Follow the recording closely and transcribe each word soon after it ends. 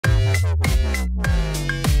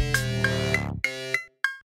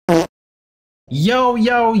Yo,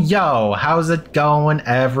 yo, yo, how's it going,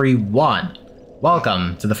 everyone?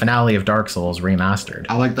 Welcome to the finale of Dark Souls Remastered.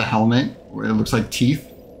 I like the helmet, where it looks like teeth.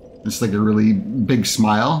 It's like a really big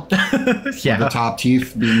smile. Yeah. The top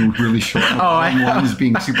teeth being really short. And the bottom ones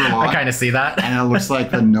being super long. I kind of see that. And it looks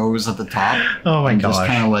like the nose at the top. Oh my gosh. Just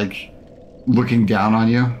kind of like looking down on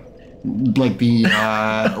you. Like the,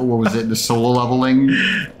 what was it? The solo leveling,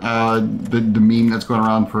 the meme that's going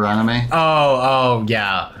around for anime. Oh,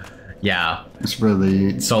 yeah. Yeah. It's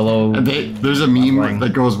really solo. There's a meme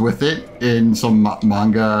that goes with it in some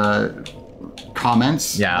manga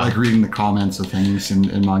comments. Yeah. Like reading the comments of things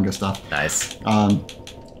in manga stuff. Nice.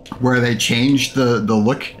 Where they changed the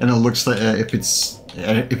look, and it looks like if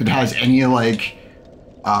it has any like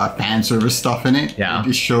fan service stuff in it, yeah, it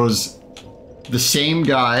just shows the same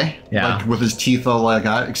guy, yeah, like with his teeth all like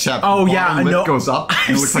that, except the lip goes up,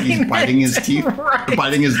 and it looks like he's biting his teeth, right,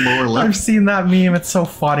 biting his lower lip. I've seen that meme. It's so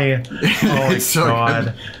funny. Oh my so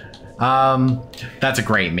god. That's a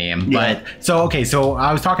great meme. Yeah. But so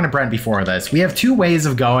I was talking to Brent before this. We have two ways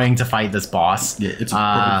of going to fight this boss. Yeah, it's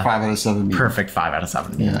a perfect 5 out of 7 meme. Perfect 5 out of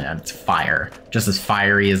 7 meme, man. It's fire. Just as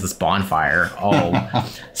fiery as this bonfire. Oh.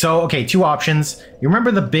 So, okay, two options. You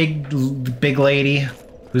remember the big lady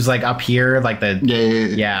who's like up here, like the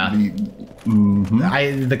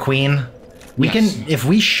the queen? We can, if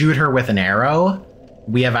we shoot her with an arrow,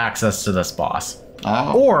 we have access to this boss.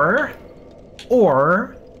 Oh.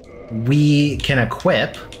 Or we can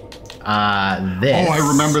equip this. Oh, I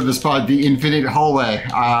remember this spot, the infinite hallway.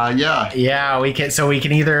 Yeah, we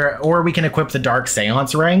can either, or we can equip the Dark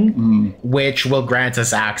Seance Ring, which will grant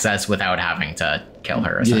us access without having to kill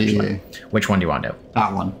her, essentially. Yeah. Which one do you want to do?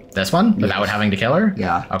 That one. This one? Yes. Without having to kill her?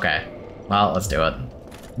 Yeah. Okay. Well, let's do it.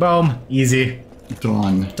 Boom. Easy.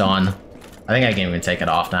 Done. I think I can even take it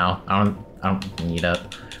off now. I don't need it.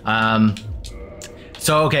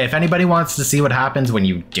 So, okay, if anybody wants to see what happens when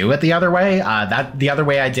you do it the other way, the other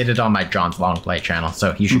way I did it on my John's Longplay channel,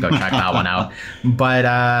 so you should go check that one out. But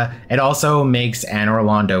it also makes Anor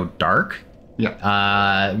Londo dark,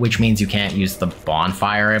 which means you can't use the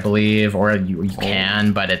bonfire, I believe, or you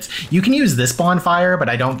can, but you can use this bonfire, but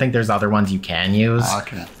I don't think there's other ones you can use.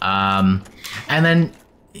 Okay. And then,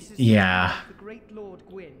 yeah. The great Lord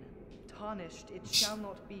Gwyn, tarnished it shall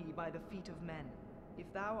not be by the feet of men.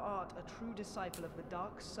 If thou art a true disciple of the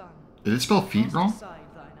dark sun, did it spell feet wrong?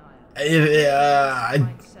 I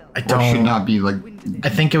don't. Or should not be like. I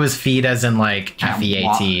think it was feet as in like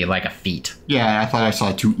FEAT, like a feet. Yeah, I thought I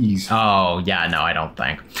saw 2 E's. Oh yeah, no, I don't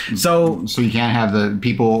think so. So you can't have the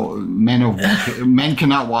people. Men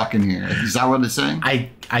cannot walk in here. Is that what it's saying?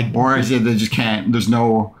 Or is it they just can't? There's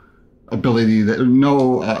no ability that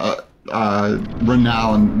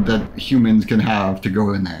renown that humans can have to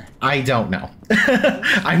go in there. I don't know.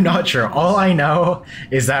 I'm not sure. All I know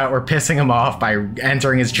is that we're pissing him off by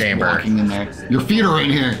entering his chamber. Walking in there. Your feet are in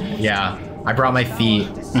here. Yeah, I brought my feet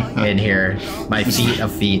in here. My feet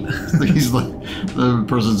of feet. He's like, the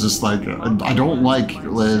person's just like, I don't like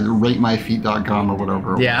ratemyfeet.com or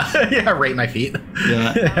whatever. Yeah, yeah, rate my feet.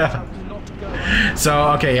 Yeah. So,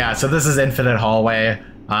 okay, yeah, so this is Infinite Hallway.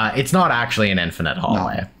 It's not actually an infinite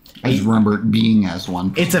hallway. No. I just remember it being as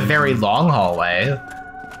one. It's a very long hallway,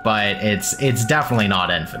 but it's definitely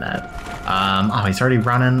not infinite. Oh, he's already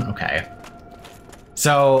running? Okay.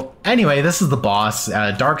 So, anyway, this is the boss,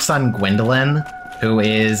 Dark Sun Gwendolyn, who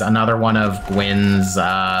is another one of Gwyn's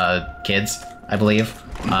kids, I believe.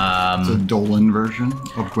 It's a Dolan version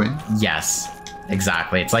of Gwyn? Yes,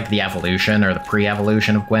 exactly. It's like the evolution or the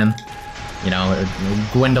pre-evolution of Gwyn. You know,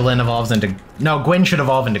 Gwendolyn evolves into... No, Gwyn should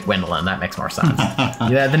evolve into Gwendolyn. That makes more sense.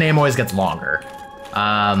 Yeah, the name always gets longer.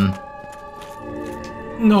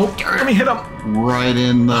 Nope. Let me hit him. Right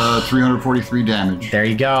in the 343 damage. There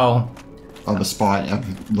you go. Of the spot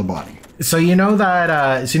of the body. So you know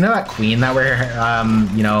that queen that we're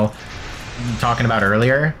talking about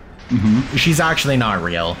earlier? Mm-hmm. She's actually not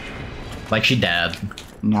real. Like, she dead.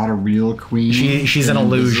 Not a real queen. She's an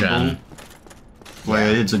illusion.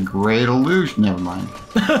 Well, it's a great illusion. Never mind.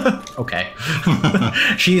 Okay.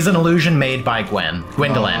 She's an illusion made by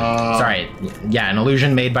Gwendolyn. Sorry. Yeah, an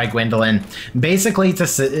illusion made by Gwendolyn. Basically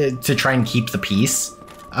to try and keep the peace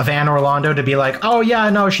of Anor Londo, to be like, oh yeah,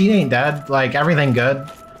 no, she ain't dead. Like, everything good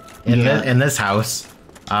in this house.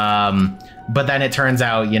 But then it turns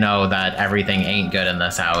out, you know, that everything ain't good in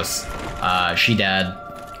this house. She dead.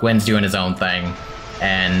 Gwyn's doing his own thing.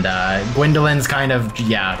 And Gwendolyn's kind of,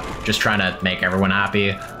 just trying to make everyone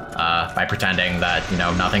happy by pretending that, you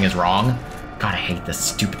know, nothing is wrong. God, I hate this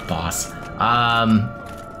stupid boss.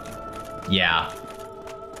 Yeah.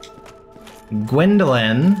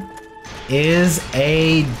 Gwendolyn is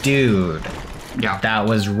a dude. Yeah. that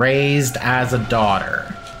was raised as a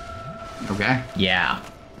daughter. Okay. Yeah.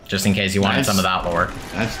 Just in case you wanted some of that lore.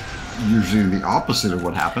 That's usually the opposite of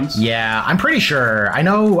what happens. Yeah, I'm pretty sure. I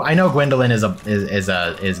know Gwendolyn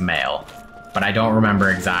is male, but I don't remember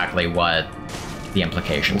exactly what the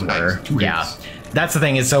implications were. Yeah. That's the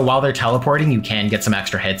thing is, so while they're teleporting, you can get some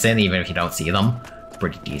extra hits in, even if you don't see them.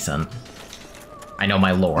 Pretty decent. I know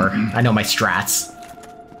my lore. I know my strats.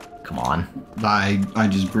 Come on. I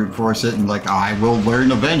just brute force it and like, I will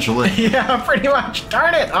learn eventually. Yeah, pretty much.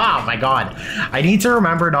 Darn it. Oh my god. I need to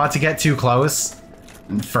remember not to get too close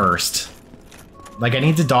first. Like, I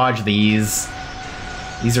need to dodge these.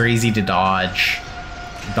 These are easy to dodge.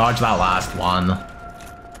 Dodge that last one.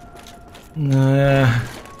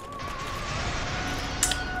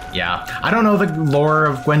 Yeah, I don't know the lore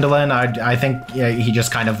of Gwendolyn. I think he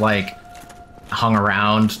just kind of like hung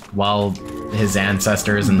around while his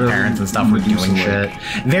ancestors and parents and stuff were doing shit.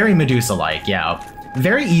 Very Medusa-like, yeah.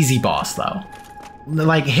 Very easy boss though.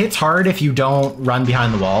 Like, hits hard if you don't run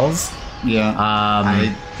behind the walls. Yeah,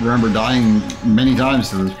 I remember dying many times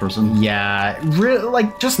to this person. Yeah,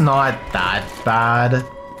 like just not that bad.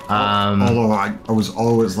 Although I was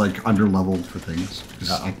always like underleveled for things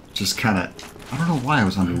because I just kind of. I don't know why I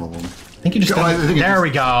was underleveled. I think you just there we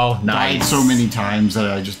go. Nice. Died so many times that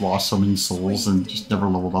I just lost so many souls and just never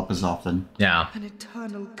leveled up as often. Yeah. An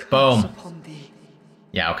eternal curse Boom. upon thee.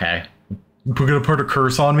 Yeah, okay. We're gonna put a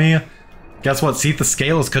curse on me? Guess what? See, the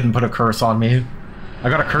Scales couldn't put a curse on me. I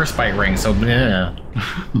got a curse bite ring, so anyway.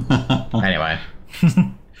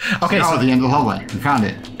 Okay, so at the end of the hallway. We found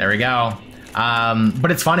it. There we go.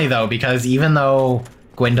 But it's funny though, because even though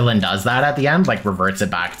Gwendolyn does that at the end, like reverts it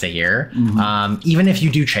back to here. Even if you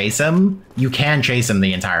do chase him, you can chase him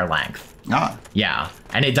the entire length. Ah. Yeah,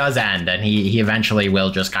 and it does end, and he eventually will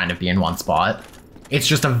just kind of be in one spot. It's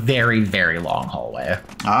just a very, very long hallway.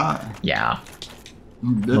 Ah. Yeah.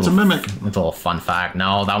 It's a mimic. It's a little fun fact.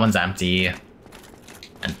 No, that one's empty.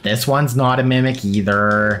 And this one's not a mimic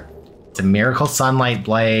either. It's a Miracle Sunlight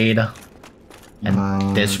Blade.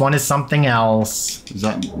 And this one is something else. Is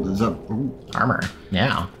that ooh. Armor?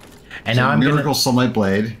 Yeah. And So now I'm Miracle Sunlight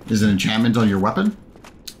Blade is an enchantment on your weapon.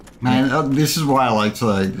 Man, this is why I like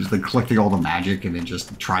to just like collecting all the magic and then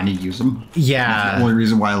just trying to use them. Yeah. That's the only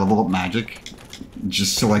reason why I level up magic,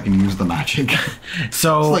 just so I can use the magic.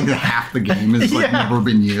 So it's like half the game is like never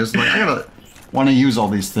been used. Like I gotta want to use all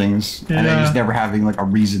these things, and then just never having like a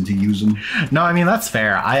reason to use them. No, I mean that's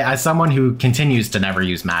fair. As someone who continues to never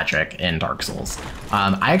use magic in Dark Souls,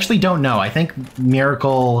 I actually don't know. I think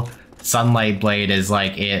Miracle Sunlight Blade is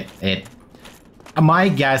like it. My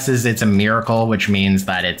guess is it's a miracle, which means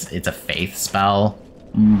that it's a faith spell.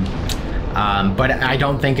 But I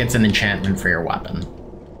don't think it's an enchantment for your weapon.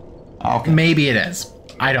 Okay. Maybe it is.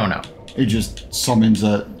 I don't know. It just summons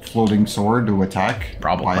a floating sword to attack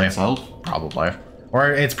by itself. Probably.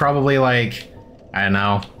 Or it's probably like, I don't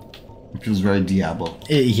know. It feels very Diablo.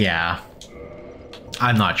 Yeah.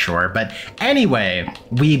 I'm not sure. But anyway,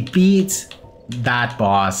 we beat that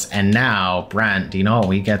boss, and now, Brent, do you know what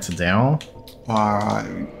we get to do?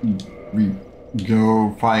 We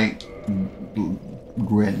go fight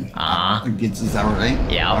Gwen. Is that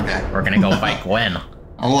right? Yeah. Okay. We're gonna go fight Gwen.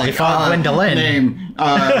 I'm like, we fought Gwendolyn. Name.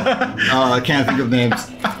 Can't think of names.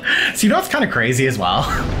 So you know what's kind of crazy as well?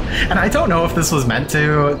 And I don't know if this was meant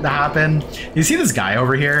to happen. You see this guy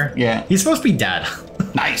over here? Yeah. He's supposed to be dead.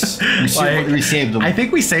 Nice. We saved him. I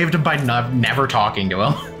think we saved him by never talking to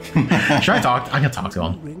him. Should I talk? I'm gonna talk to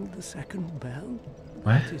him. Ring the second bell.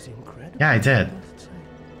 What? It is incredible. Yeah, I did.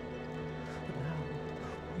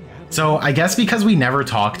 So I guess because we never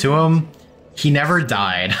talked to him, he never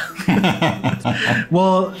died.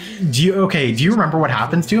 Well, do you remember what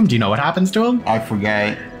happens to him? Do you know what happens to him? I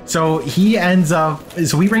forget. So he ends up,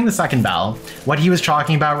 so we ring the second bell. What he was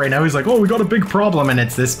talking about right now, he's like, oh, we got a big problem. And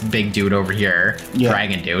it's this big dude over here,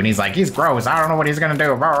 dragon dude. And he's like, he's gross. I don't know what he's going to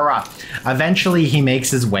do. Rah, rah, rah. Eventually he makes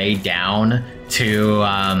his way down to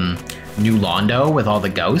New Londo with all the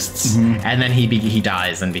ghosts. And then he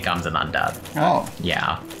dies and becomes an undead. Oh.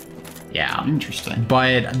 Yeah. Yeah. Interesting.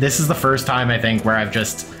 But this is the first time I think where I've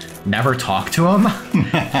just never talked to him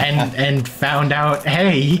and found out,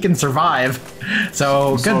 hey, he can survive.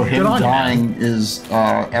 So good on dying is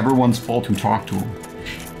everyone's fault who talked to him.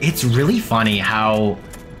 It's really funny how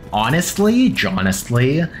honestly,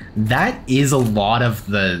 that is a lot of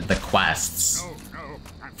the quests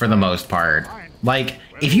for the most part. Like,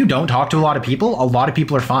 if you don't talk to a lot of people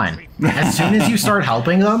are fine. As soon as you start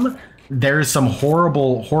helping them, there's some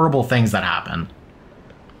horrible things that happen.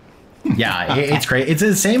 Yeah, it's great. It's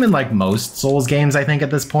the same in like most Souls games, I think, at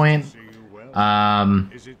this point.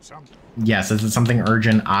 Is it something? Yes, is it something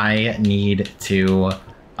urgent I need to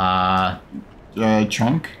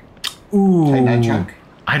Chunk? Ooh. Tighten that chunk?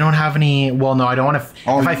 I don't have any. Well, no, I don't want to.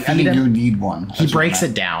 Oh, if I I feed mean, you him, need one. he breaks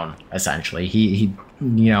it down. Essentially, he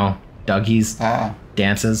Dougie's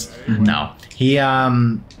dances. No, he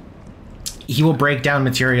will break down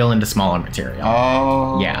material into smaller material.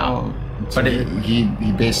 Oh, yeah, so but he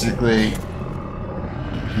basically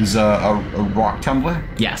he's a rock tumbler.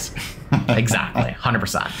 Yes, exactly,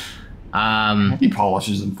 100%. He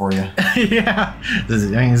polishes them for you. Yeah,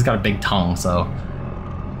 he's got a big tongue, so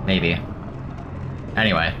maybe.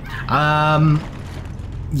 Anyway,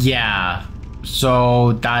 yeah.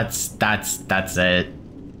 So that's it.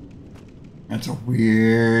 That's a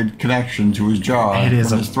weird connection to his jaw. It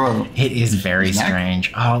is his throat. It is very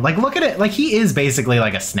strange. Oh, like look at it. Like he is basically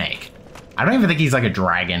like a snake. I don't even think he's like a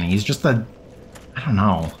dragon. He's just I don't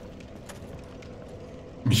know.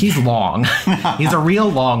 He's long. He's a real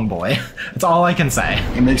long boy. That's all I can say.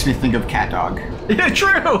 It makes me think of Cat Dog.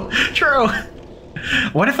 True.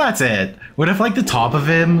 What if that's it? What if like the top of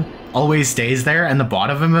him always stays there and the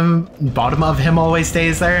bottom of him always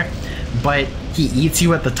stays there, but he eats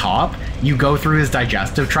you at the top, you go through his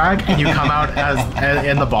digestive tract, and you come out as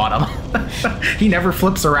in the bottom. He never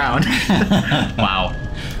flips around. Wow,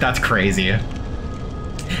 that's crazy.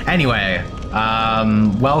 Anyway,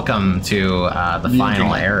 welcome to the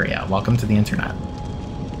final area. Welcome to the internet.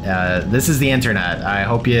 This is the internet. I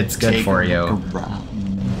hope it's good for you.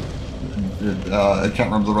 I can't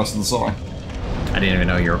remember the rest of the song. I didn't even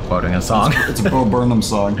know you were quoting a song. It's a Bo Burnham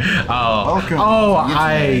song. Oh, Welcome.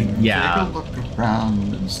 Yeah. Take a look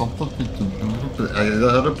around and something.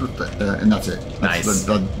 And that's it. Nice.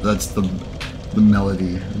 That's the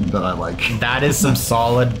melody that I like. That is some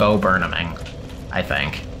solid Bo Burnhaming, I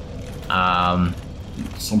think.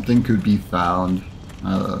 Something could be found.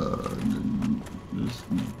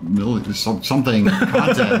 Something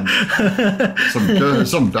content. Some good,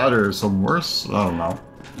 some better, some worse. I don't know.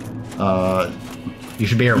 You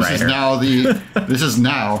should be a writer. This is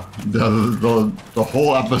now the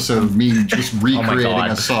whole episode of me just recreating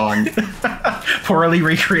a song. Poorly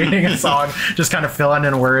recreating a song, just kind of filling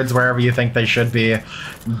in words wherever you think they should be,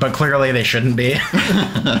 but clearly they shouldn't be.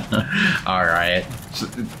 All right. So,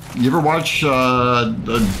 you ever watch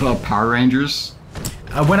the Power Rangers?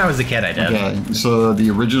 When I was a kid, I did. Okay, so the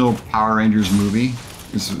original Power Rangers movie,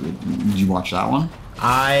 did you watch that one?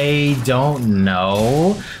 I don't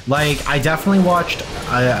know. Like, I definitely watched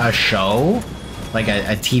a show, like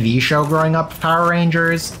a TV show growing up, Power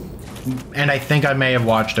Rangers. And I think I may have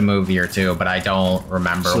watched a movie or two, but I don't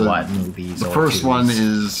remember what movies. The first one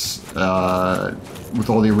is with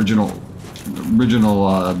all the original what do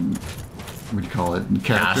you call it? The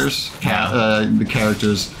characters. The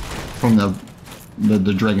characters from the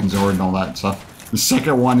Dragon Zord and all that stuff. The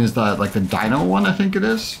second one is the Dino one, I think it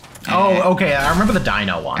is. Oh, okay. I remember the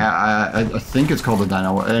Dino one. I think it's called the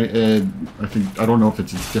Dino. I don't know if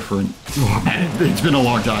it's different. It's been a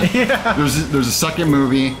long time. Yeah. There's a second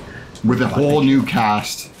movie with a whole new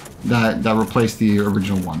cast that replaced the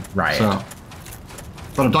original one. Right. So,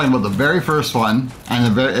 but I'm talking about the very first one,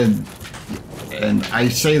 and I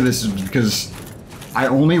say this because I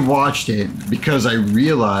only watched it because I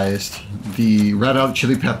realized the Red Hot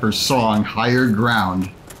Chili Peppers song "Higher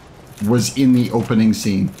Ground" was in the opening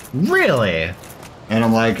scene. Really? And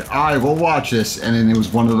I'm like, I will watch this. And then it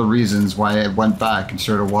was one of the reasons why I went back and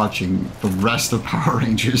started watching the rest of Power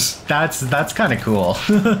Rangers. That's kind of cool.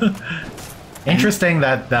 Interesting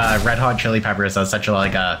that Red Hot Chili Peppers has such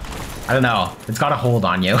I don't know, it's got a hold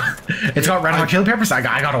on you. It's got Red Hot Chili Peppers, I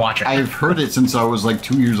gotta watch it. I've heard it since I was like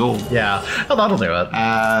 2 years old. Yeah, well, that'll do it.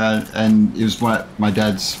 And it was my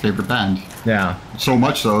dad's favorite band. Yeah. So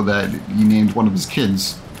much so that he named one of his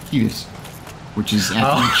kids Kiedis, which is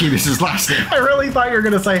Anthony Kiedis' last name. I really thought you were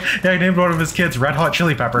going to say, yeah, he named one of his kids Red Hot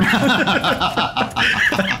Chili Pepper. I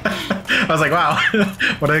was like, wow,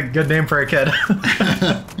 what a good name for a kid.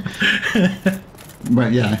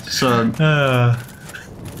 But yeah, so...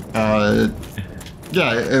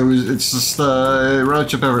 it's just Red Hot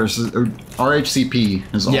Chili Peppers. RHCP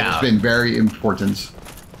has always been very important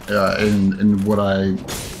in what I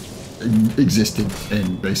existed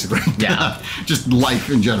in, basically. Yeah. Just life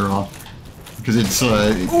in general. Because it's...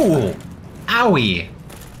 Ooh! Owie!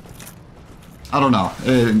 I don't know.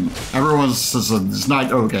 Everyone says it's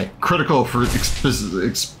not... Okay. Critical for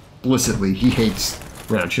explicitly, he hates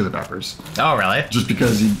Red Hot Chili Peppers. Oh, really? Just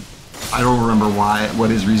because I don't remember what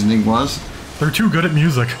his reasoning was. They're too good at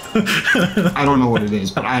music. I don't know what it is,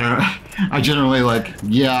 but I generally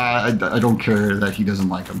I don't care that he doesn't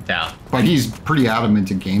like them. Yeah. But he's pretty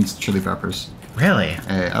adamant against Chili Peppers. Really?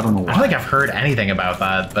 I don't know why. I don't think I've heard anything about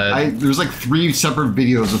that, but... There's like 3 separate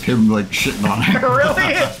videos of him like shitting on it.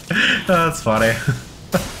 Really? That's funny.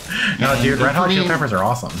 No, dude, Red Hot Chili Peppers are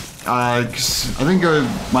awesome. 'Cause I think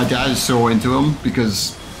my dad is so into them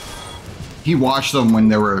because he watched them when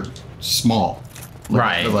they were small.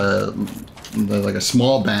 Right. Like a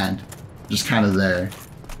small band, just kind of there.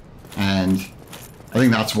 And I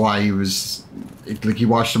think that's why he was... Like, he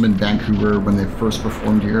watched them in Vancouver when they first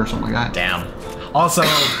performed here or something like that. Damn. Also,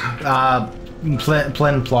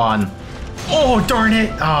 Plin Plon. Oh, darn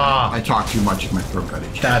it! Ah. I talk too much in my throat got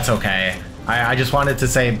itchy. That's okay. I just wanted to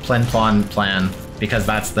say Plin Plon Plan because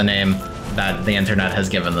that's the name that the internet has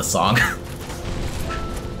given the song.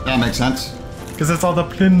 That makes sense. Because it's all the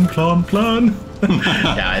Plin Plon Plan.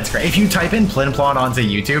 Yeah, it's great. If you type in Plin Plon onto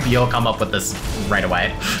YouTube, you'll come up with this right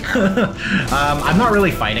away. I'm not really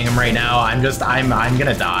fighting him right now. I'm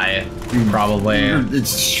gonna die, probably.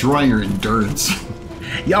 It's destroying your endurance.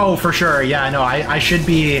 Yo, for sure. Yeah, no, I should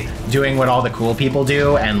be doing what all the cool people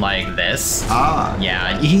do and like this. Ah.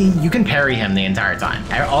 Yeah, you can parry him the entire time.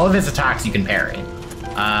 All of his attacks you can parry.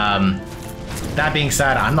 That being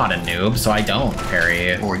said, I'm not a noob, so I don't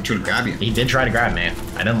parry. Oh, he tried to grab you. He did try to grab me.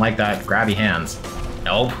 I didn't like that grabby hands.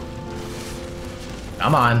 Nope.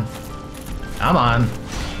 Come on. Come on.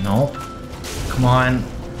 Nope. Come on.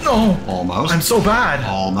 No. Almost. I'm so bad.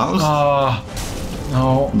 Almost.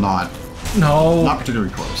 No. Not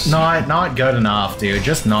particularly close. Not good enough, dude.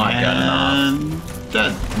 Just not good enough.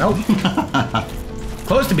 Dead. Nope.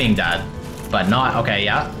 Close to being dead, but not. Okay,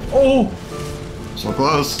 yeah. Oh. So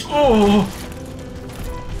close. Oh.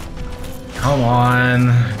 Come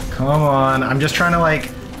on. Come on. I'm just trying to like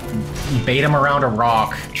bait him around a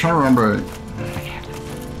rock. I'm trying to remember.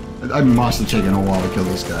 I must have taken a while to kill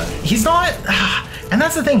this guy. He's not, and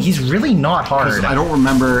that's the thing. He's really not hard. I don't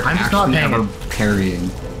remember I'm just not paying ever parrying.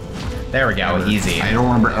 There we go. Easy. I don't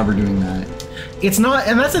remember ever doing that. It's not,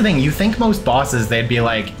 and that's the thing. You think most bosses they'd be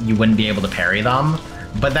like you wouldn't be able to parry them,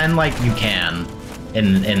 but then like you can,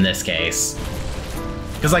 in this case.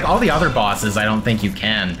 Because like all the other bosses, I don't think you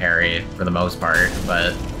can parry for the most part,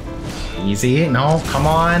 but easy. No, come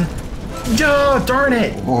on. Duh, darn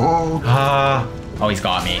it. Oh. Oh, he's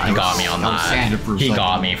got me. He got me on that. He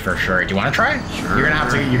got me for sure. Do you want to try? Sure. You're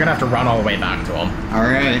gonna have to run all the way back to him. All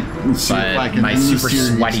right. Let's see if I can my super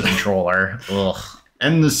sweaty controller. Ugh.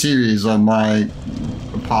 End the series on my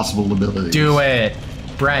possible abilities. Do it,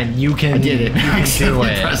 Brent. You can. I did it. You can do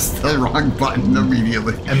it. Pressed the wrong button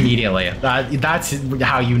immediately. Immediately. That's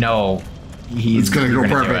how you know it's gonna go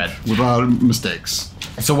perfect without mistakes.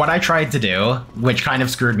 So what I tried to do, which kind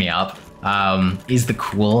of screwed me up, is the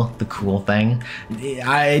cool thing.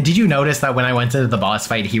 Did you notice that when I went into the boss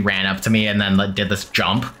fight, he ran up to me and then did this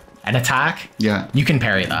jump and attack? Yeah. You can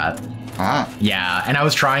parry that. Ah. Yeah, and I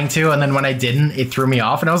was trying to, and then when I didn't, it threw me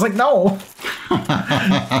off, and I was like, no.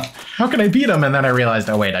 How can I beat him? And then I realized,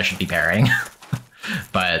 oh wait, I should be parrying.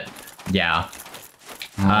 But yeah.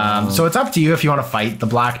 So it's up to you if you want to fight the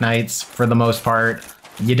Black Knights for the most part.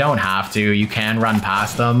 You don't have to. You can run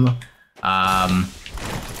past them.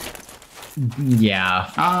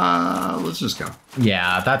 Yeah. Let's just go.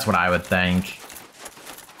 Yeah, that's what I would think.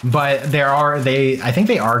 But I think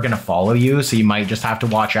they are gonna follow you, so you might just have to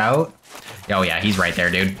watch out. Oh yeah, he's right there,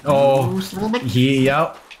 dude. Oh,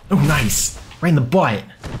 yep. Oh, nice. Right in the butt.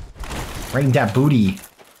 Right in that booty.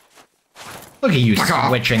 Look at you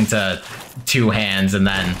switching to 2 hands and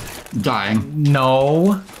then dying.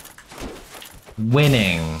 No.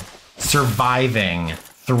 Winning. Surviving.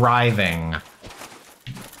 Thriving.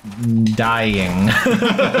 Dying.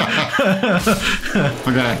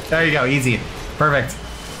 Okay. There you go. Easy. Perfect.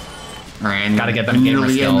 All right. Gotta get them gamer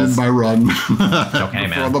skills. Ended my run. It's okay, man.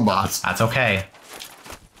 Before the boss. That's okay.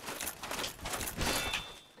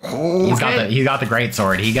 Okay. He got the great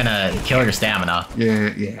sword. He gonna kill your stamina.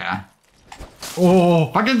 Yeah.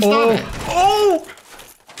 Oh, fucking stop it. Oh!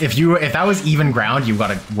 If that was even ground, you would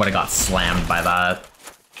have got slammed by that.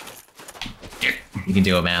 You can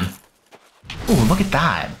do it, man. Oh, look at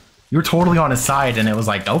that. You were totally on his side, and it was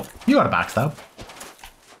like, nope, you got a backstab.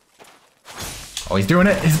 Oh, he's doing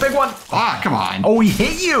it. His big one. Ah, come on. Oh, he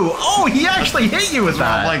hit you. Oh, he actually hit you with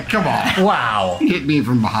that. Like, come on. Wow. He hit me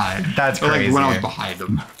from behind. That's crazy. Like when I was behind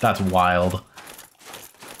him. That's wild.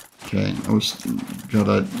 Okay, I was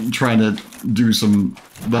trying to do some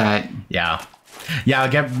that. Yeah.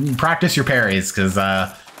 Practice your parries, because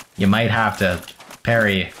you might have to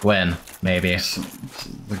parry Gwen, maybe.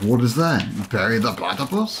 Like, what is that? Parry the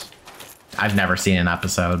platypus? I've never seen an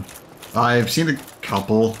episode. I've seen a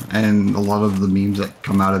couple, and a lot of the memes that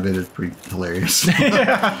come out of it is pretty hilarious.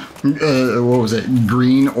 What was it?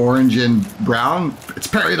 Green, orange, and brown? It's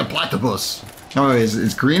Perry the Platypus. No,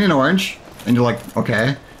 it's green and orange, and you're like,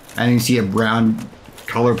 okay. And you see a brown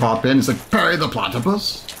color pop in. It's like Perry the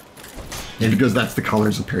Platypus. Because that's the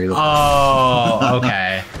colors of Perry the Platypus. Oh,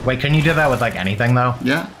 okay. Wait, can you do that with like anything though?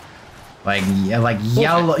 Yeah. Like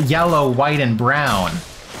yellow, white, and brown.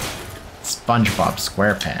 SpongeBob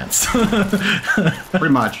SquarePants. Pretty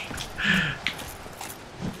much.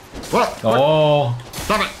 What? Oh.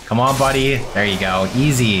 Stop it. Come on, buddy. There you go.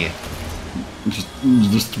 Easy.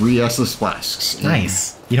 Just 3 S-less flasks.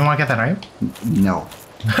 Nice. You don't want to get that right? No.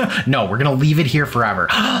 No, we're going to leave it here forever.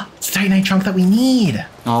 It's a Titanite chunk that we need.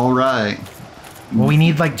 All right. Well, we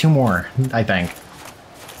need like 2 more, I think.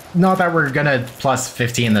 Not that we're going to plus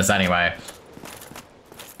 15 this anyway.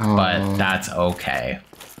 But that's okay.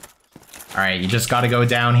 All right, you just got to go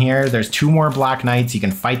down here. There's 2 more Black Knights. You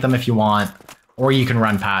can fight them if you want. Or you can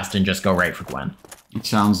run past and just go right for Gwen. It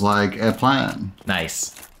sounds like a plan.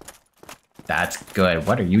 Nice. That's good.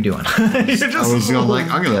 What are you doing? I was gonna like,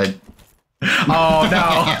 I'm gonna... Oh,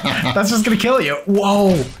 no. That's just going to kill you.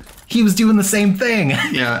 Whoa. He was doing the same thing.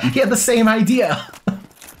 Yeah. He had the same idea.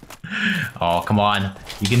 Oh, come on.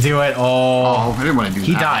 You can do it. Oh, I didn't want to do that.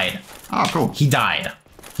 He died. Oh, cool. He died.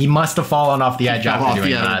 He must have fallen off the edge after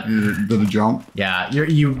doing that. Did a jump. Yeah,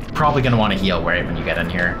 you're probably going to want to heal right when you get in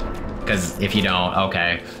here. Because if you don't,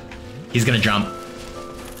 okay. He's going to jump.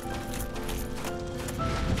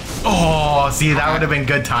 Oh, see, that would have been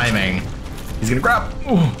good timing. He's going to grab.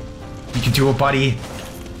 Ooh. You can do it, buddy.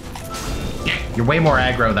 You're way more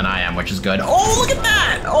aggro than I am, which is good. Oh, look at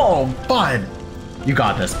that! Oh, bud. You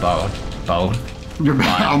got this, Bo.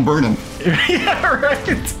 I'm burning. Yeah, right.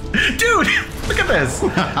 Dude, look at this.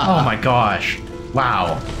 Oh my gosh.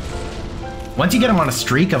 Wow. Once you get him on a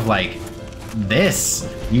streak of like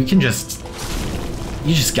this, you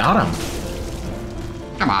just got him.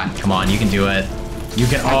 Come on, you can do it. You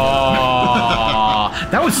can. Oh,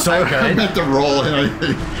 that was so good. I meant to roll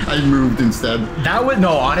and I moved instead. That would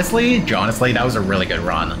honestly, that was a really good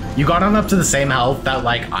run. You got him up to the same health that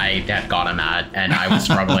like I had got him at, and I was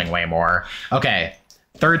struggling way more. Okay,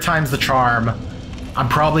 3rd time's the charm. I'm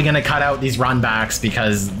probably gonna cut out these runbacks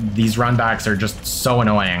because these runbacks are just so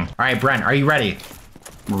annoying. All right, Brent, are you ready?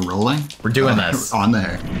 We're rolling. We're doing this. On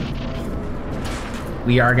there.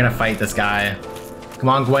 We are gonna fight this guy. Come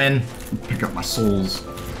on, Gwen. Pick up my souls.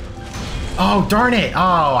 Oh, darn it.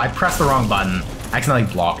 Oh, I pressed the wrong button. I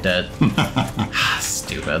accidentally blocked it.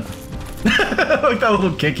 Stupid. Look that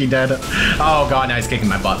little kick he did. Oh god, now he's kicking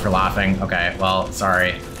my butt for laughing. Okay, well, sorry.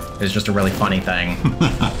 It was just a really funny thing.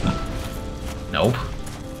 Nope.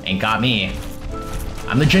 Ain't got me.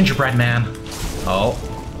 I'm the gingerbread man. Oh.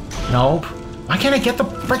 Nope. Why can't I get the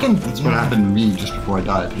frickin'... That's what happened to me just before I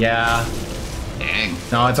died. Yeah. Dang.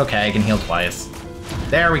 No, it's okay. I can heal twice.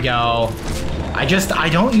 There we go. I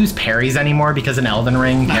don't use parries anymore because in Elden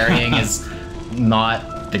Ring, parrying is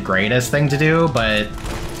not the greatest thing to do, but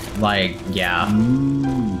like, yeah.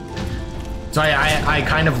 So I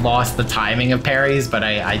kind of lost the timing of parries, but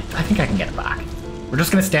I think I can get it back. We're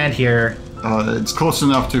just gonna stand here. It's close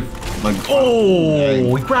enough to like...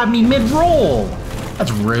 Oh, he grabbed me mid-roll.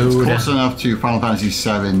 That's rude. It's close enough to Final Fantasy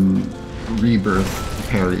VII Rebirth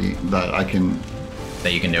parry that I can...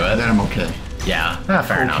 That you can do it? Then I'm okay. Yeah,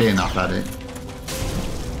 fair enough. Okay enough at it.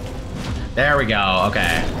 There we go,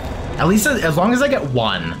 okay. At least as long as I get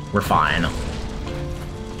 1, we're fine.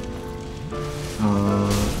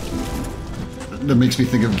 That makes me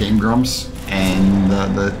think of Game Grumps, and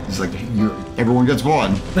it's like everyone gets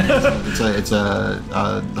 1. It's a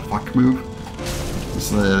the fuck move.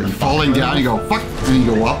 It's you're falling down, you go fuck, and then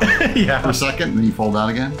you go up yeah. for a second, and then you fall down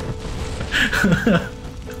again.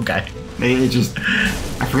 Okay. It just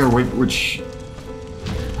I forget which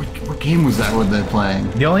what game was that they're playing?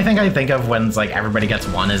 The only thing I think of when it's like everybody gets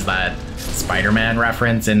 1 is that Spider-Man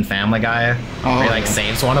reference in Family Guy, where he like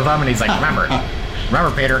saves one of them, and he's like, remember,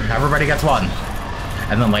 Peter, everybody gets 1.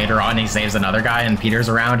 And then later on, he saves another guy, and Peter's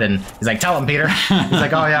around, and he's like, tell him, Peter. He's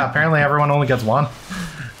like, oh yeah, apparently everyone only gets 1.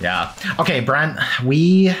 Yeah. Okay, Brent,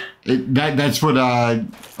 that's what. I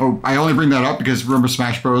only bring that up because remember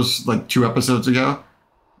Smash Bros. Like 2 episodes ago,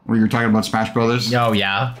 where you were talking about Smash Brothers. Oh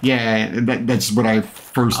yeah. Yeah, that's what I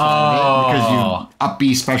first thought of it, because you up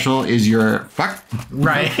B special is your fuck.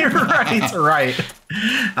 Right, right.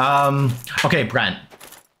 Okay, Brent,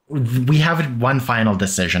 we have one final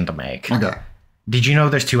decision to make. Okay. Did you know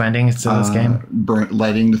there's 2 endings to this game?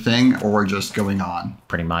 Lighting the thing or just going on?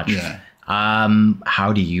 Pretty much. Yeah.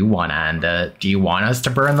 How do you want to end it? Do you want us to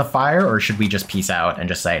burn the fire, or should we just peace out and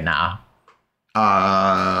just say nah?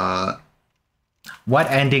 What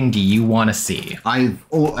ending do you want to see? I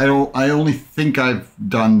only think I've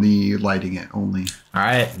done the lighting it only. All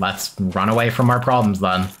right, let's run away from our problems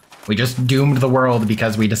then. We just doomed the world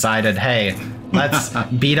because we decided, hey, let's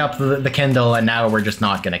beat up the Kindle, and now we're just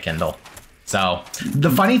not going to Kindle. So the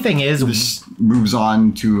funny thing is, this moves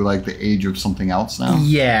on to like the age of something else now.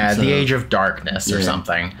 Yeah, the age of darkness or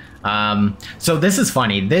something. So this is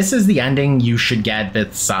funny. This is the ending you should get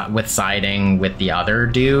with siding with the other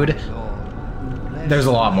dude. There's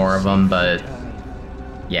a lot more of them, but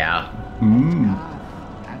yeah.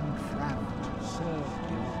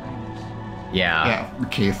 Yeah,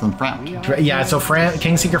 Keith and Frampt. Yeah, so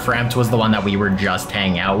Kingseeker Frampt was the one that we were just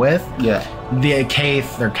hanging out with. Yeah. The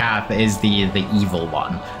Kaith or Kath is the evil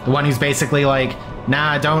one. The one who's basically like,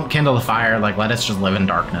 nah, don't kindle the fire, like let us just live in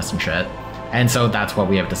darkness and shit. And so that's what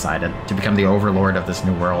we have decided, to become the overlord of this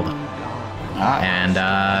new world. And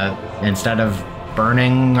instead of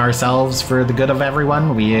burning ourselves for the good of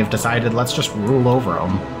everyone, we have decided let's just rule over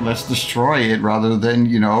them. Let's destroy it rather than,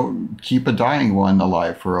 you know, keep a dying one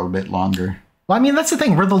alive for a bit longer. Well, I mean, that's the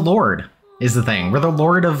thing. We're the Lord, is the thing. We're the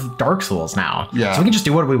Lord of Dark Souls now. Yeah. So we can just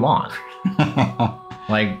do what we want.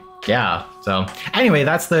 Like, yeah. So anyway,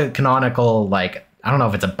 that's the canonical, like, I don't know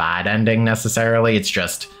if it's a bad ending necessarily. It's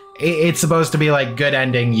just, it's supposed to be like good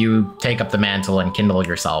ending. You take up the mantle and kindle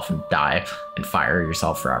yourself and die and fire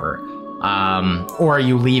yourself forever. Or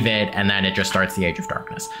you leave it and then it just starts the Age of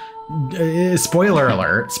Darkness. Spoiler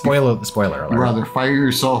alert. Spoiler alert. Rather fire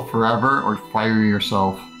yourself forever or fire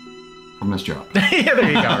yourself from this job. Yeah,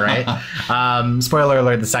 there you go, right? Spoiler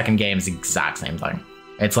alert, the second game is the exact same thing.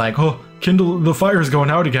 It's like, oh, kindle, the fire's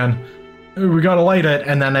going out again. We gotta light it.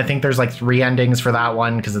 And then I think there's like 3 endings for that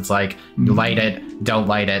one, because it's like, you light it, don't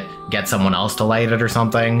light it, get someone else to light it or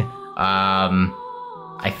something.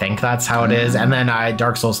 I think that's how it is. And then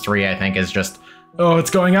Dark Souls 3, I think, is just, oh,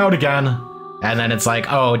 it's going out again. And then it's like,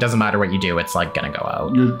 oh, it doesn't matter what you do, it's like gonna go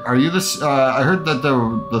out. Are you this? I heard that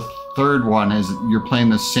the third one is you're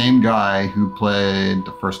playing the same guy who played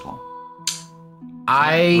the first one.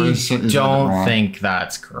 I don't think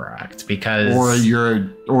that's correct, because the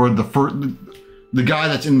guy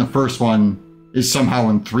that's in the first one is somehow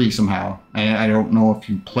in 3 somehow. And I don't know if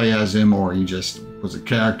you play as him or he just was a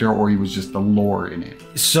character or he was just the lore in it.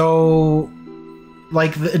 So,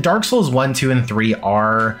 like, the Dark Souls 1, 2, and 3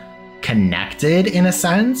 are connected in a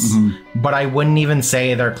sense, but I wouldn't even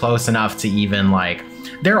say they're close enough to even, like,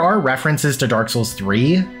 there are references to Dark Souls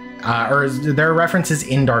 3, or there are references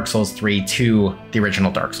in Dark Souls 3 to the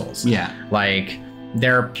original Dark Souls. Yeah. Like,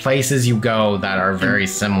 there are places you go that are very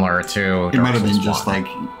similar to It might have been just like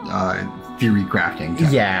theory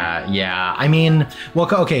crafting. Yeah. I mean, well,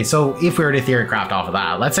 okay, so if we were to theory craft off of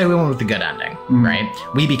that, let's say we went with the good ending, right?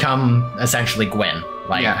 We become essentially Gwyn,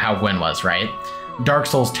 like how Gwyn was, right? Dark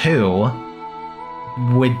Souls 2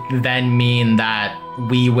 would then mean that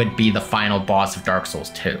we would be the final boss of Dark Souls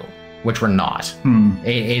 2, which we're not.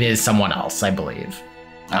 It is someone else, I believe.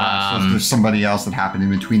 So there's somebody else that happened in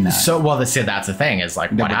between that. So, well, that's the thing, is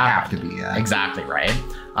like, what happened? Have to be, Exactly, right?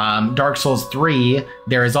 Dark Souls 3,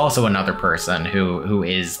 there is also another person who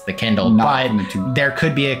is the Kindle, but there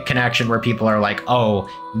could be a connection where people are like, oh,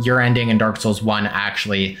 your ending in Dark Souls 1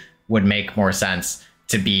 actually would make more sense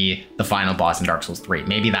to be the final boss in Dark Souls 3.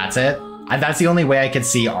 Maybe that's it. That's the only way I could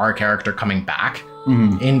see our character coming back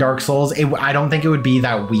in Dark Souls. I don't think it would be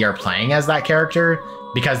that we are playing as that character,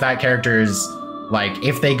 because that character's, like,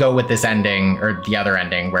 if they go with this ending or the other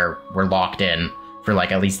ending where we're locked in for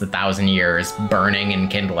like at least 1,000 years, burning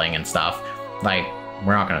and kindling and stuff, like,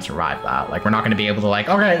 we're not going to survive that. Like, we're not going to be able to, like,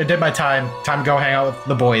 okay, I did my time to go hang out with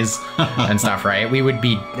the boys and stuff, right? We would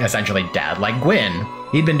be essentially dead. Like Gwyn,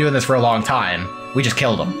 he'd been doing this for a long time. We just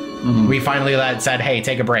killed him. We finally said, hey,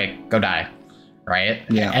 take a break, go die, right?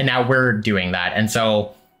 Yeah. And now we're doing that. And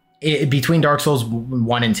so between Dark Souls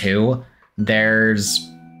 1 and 2, there's,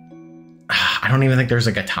 I don't even think there's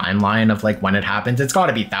like a timeline of like when it happens. It's got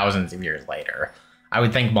to be thousands of years later. I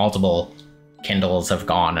would think multiple Kindles have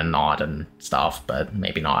gone and not and stuff, but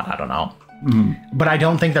maybe not. I don't know. But I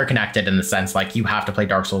don't think they're connected in the sense like you have to play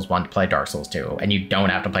Dark Souls 1 to play Dark Souls 2, and you don't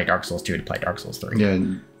have to play Dark Souls 2 to play Dark Souls 3. Yeah,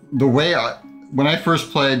 the way when I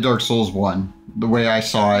first played Dark Souls 1, the way I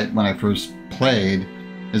saw it when I first played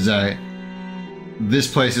is that this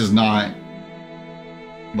place is not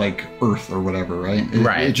like Earth or whatever, right?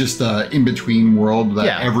 It's just a in-between world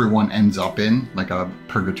that everyone ends up in, like a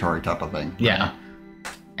purgatory type of thing. Right? Yeah.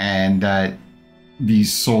 And that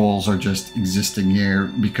these souls are just existing here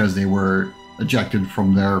because they were ejected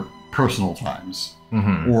from their personal times.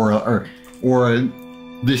 Or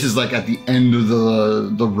this is like at the end of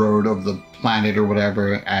the road of the planet or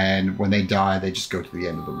whatever, and when they die, they just go to the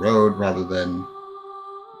end of the road rather than...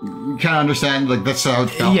 You kind of understand, like, that's how it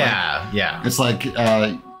felt. Yeah. It's like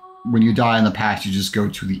when you die in the past, you just go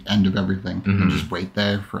to the end of everything Mm-hmm. and just wait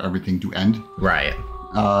there for everything to end. Right.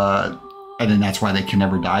 And then that's why they can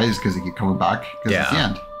never die, is because they keep coming back because it's the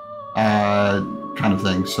end. Kind of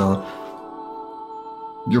thing. So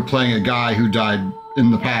you're playing a guy who died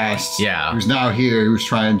in the past, Yeah. who's now here, who's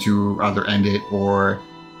trying to either end it or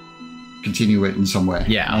continue it in some way.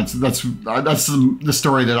 Yeah. That's the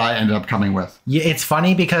story that I ended up coming with. Yeah, it's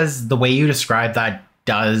funny because the way you describe that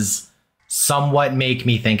does somewhat make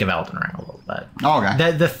me think of Elden Ring a little bit. Oh,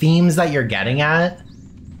 okay. The themes that you're getting at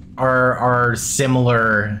are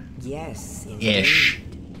similar Yes, ish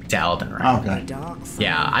to Elden Ring. Okay.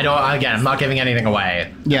 Yeah, I'm not giving anything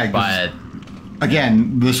away. Yeah, but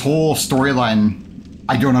again, this whole storyline,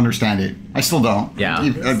 I don't understand it. I still don't. Yeah.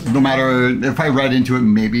 No matter if I read into it,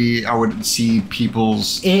 maybe I would see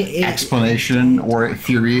people's explanation or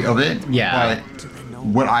theory of it. Yeah. But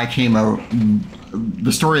what I came out,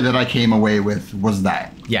 the story that I came away with was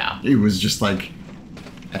that. Yeah. It was just like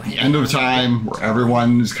at the end of time where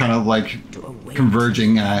everyone's kind of like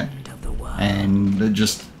converging at, and it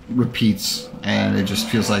just repeats, and it just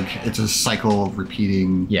feels like it's a cycle of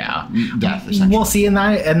repeating death, essentially. Well, see, and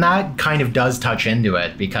that kind of does touch into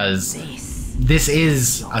it, because this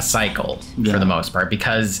is a cycle for the most part,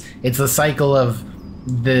 because it's the cycle of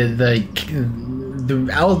not the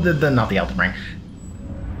Elden Ring.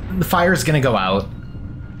 The fire's gonna go out.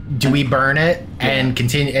 Do we burn it and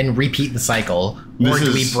continue and repeat the cycle, or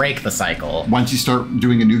do we break the cycle? Once you start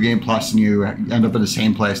doing a new game plus and you end up in the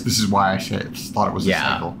same place, this is why I thought it was a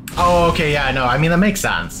cycle. Oh, okay, yeah, no, I mean, that makes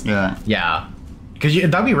sense. Yeah. Yeah. Because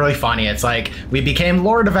that'd be really funny. It's like, we became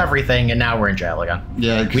Lord of everything, and now we're in jail again.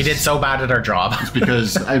 Yeah. We did so bad at our job. It's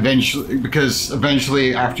because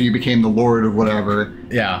eventually after you became the Lord of whatever,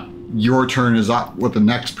 yeah, your turn is up with the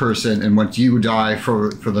next person, and once you die for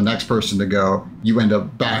the next person to go, you end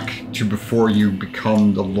up back to before you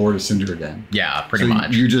become the Lord of Cinder again. Yeah, pretty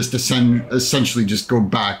much. You just essentially just go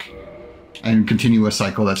back and continue a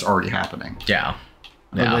cycle that's already happening. Yeah.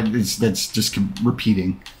 Yeah. That's just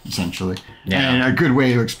repeating, essentially. Yeah. And a good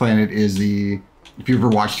way to explain it is if you ever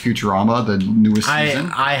watched Futurama, the newest season.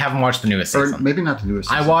 I haven't watched the newest season. Or maybe not the newest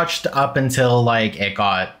season. I watched up until it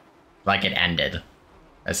ended,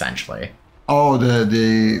 essentially. Oh,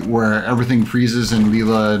 the where everything freezes and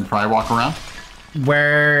Leela and Fry walk around?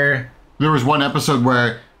 Where there was one episode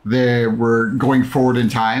where they were going forward in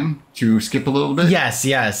time to skip a little bit.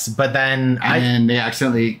 Yes, but then they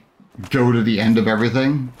accidentally go to the end of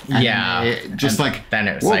everything. And then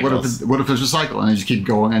it cycles. What if there's a cycle? And they just keep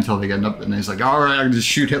going until they get up, and it's like, all right, I can just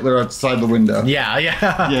shoot Hitler outside the window.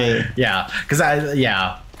 Yeah. Because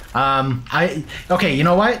okay, you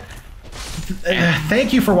know what?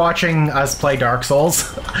 Thank you for watching us play Dark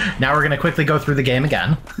Souls. Now we're going to quickly go through the game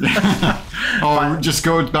again. Just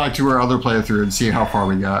go back to our other playthrough and see how far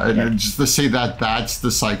we got. And just to say that's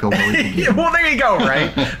the cycle. Well, there you go,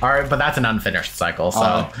 right? All right, but that's an unfinished cycle.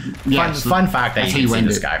 So, fun fact that you can see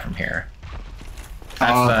this guy from here.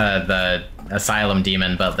 That's the Asylum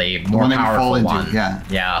Demon, but the more powerful one.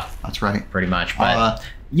 Yeah. That's right. Pretty much, but...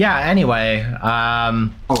 yeah, anyway.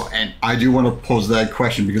 And I do want to pose that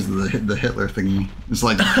question because of the Hitler thingy. It's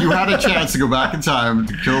like, if you had a chance to go back in time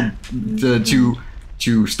to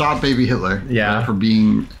stop baby Hitler from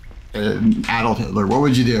being an adult Hitler, what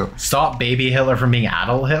would you do? Stop baby Hitler from being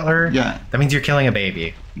adult Hitler? Yeah. That means you're killing a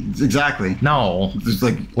baby. Exactly. No. It's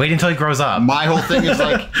like, wait until he grows up. My whole thing is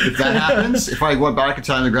like, if that happens, if I went back in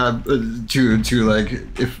time to grab the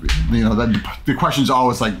question's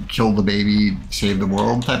always like, kill the baby, save the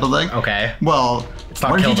world type of thing. Okay. Well,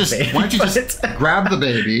 why don't you just grab the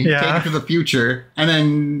baby, take it to the future, and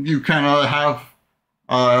then you kind of have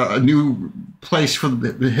a new place for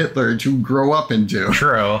the Hitler to grow up into.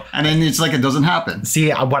 True. And then it's like it doesn't happen.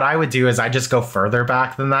 See, what I would do is I just go further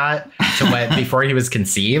back than that to when before he was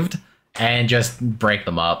conceived, and just break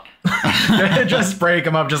them up. Just break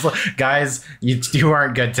them up. Just guys, you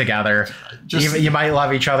aren't good together. You might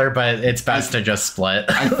love each other, but it's best to just split.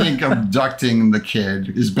 I think abducting the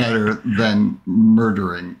kid is better than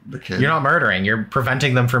murdering the kid. You're not murdering. You're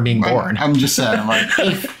preventing them from being born. I'm just saying, like,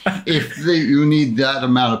 if you need that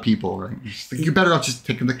amount of people, right? You're better off just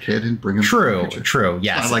taking the kid and bringing him. True.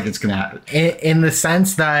 Yes. It's not like it's gonna happen. In the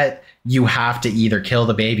sense that you have to either kill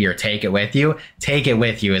the baby or take it with you. Take it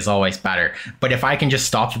with you is always better. But if I can just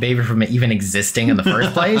stop the baby from even existing in the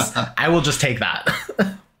first place, I will just take that.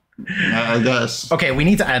 I guess. Okay, we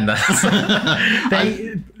need to end this.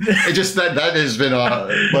 It just that has been a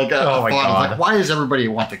thought. Like, why does everybody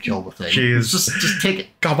want to kill the thing? Jeez. Just take it.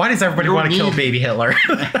 God, why does everybody want to kill baby Hitler?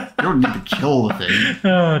 You don't need to kill the thing.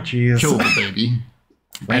 Oh, jeez. Kill the baby.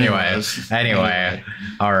 Anyway.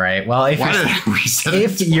 All right. Well,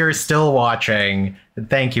 if you're still watching,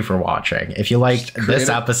 thank you for watching. If you liked this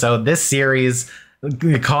episode, this series,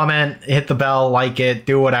 comment, hit the bell, like it,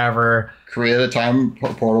 do whatever. Create a time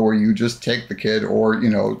portal where you just take the kid, or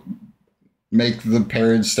make the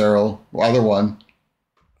parents sterile. Either one.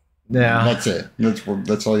 Yeah, that's it.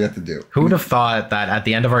 That's all you have to do. Who would have thought that at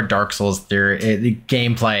the end of our Dark Souls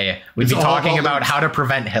gameplay, we'd be talking about how to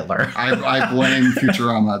prevent Hitler? I blame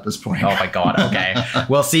Futurama at this point. Oh my god. Okay,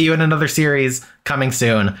 we'll see you in another series coming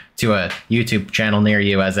soon to a YouTube channel near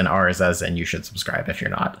you, as in ours, as in you should subscribe if you're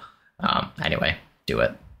not. Anyway, do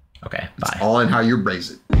it. Okay, bye. It's all in how you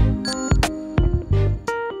raise it.